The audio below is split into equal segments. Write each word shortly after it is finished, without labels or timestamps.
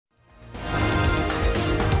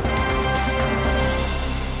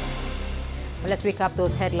Let's recap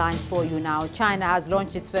those headlines for you now. China has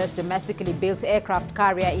launched its first domestically built aircraft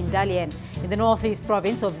carrier in Dalian, in the northeast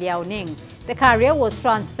province of Liaoning. The carrier was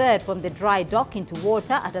transferred from the dry dock into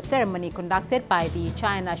water at a ceremony conducted by the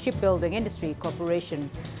China Shipbuilding Industry Corporation.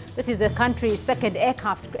 This is the country's second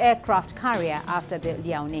aircraft carrier after the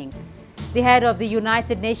Liaoning. The head of the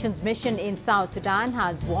United Nations mission in South Sudan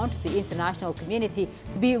has warned the international community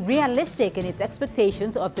to be realistic in its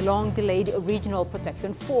expectations of the long-delayed Regional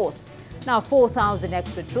Protection Force. Now, 4,000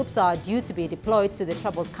 extra troops are due to be deployed to the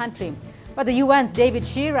troubled country. But the UN's David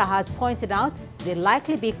Shearer has pointed out they'll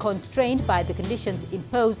likely be constrained by the conditions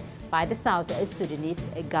imposed by the South Sudanese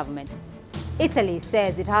government. Italy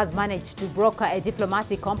says it has managed to broker a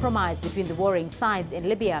diplomatic compromise between the warring sides in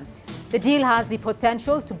Libya. The deal has the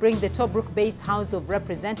potential to bring the Tobruk-based House of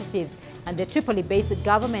Representatives and the Tripoli-based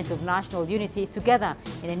Government of National Unity together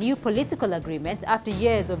in a new political agreement after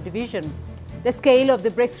years of division. The scale of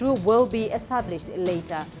the breakthrough will be established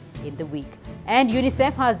later in the week. And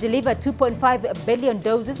UNICEF has delivered 2.5 billion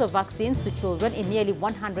doses of vaccines to children in nearly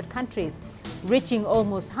 100 countries, reaching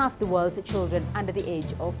almost half the world's children under the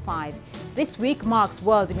age of 5. This week marks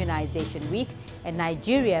World Immunization Week, and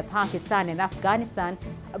Nigeria, Pakistan and Afghanistan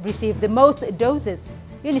have received the most doses.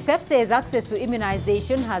 UNICEF says access to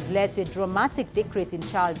immunization has led to a dramatic decrease in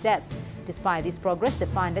child deaths. Despite this progress, the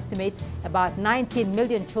fund estimates about 19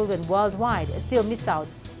 million children worldwide still miss out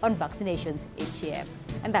on vaccinations each year.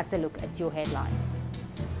 And that's a look at your headlines.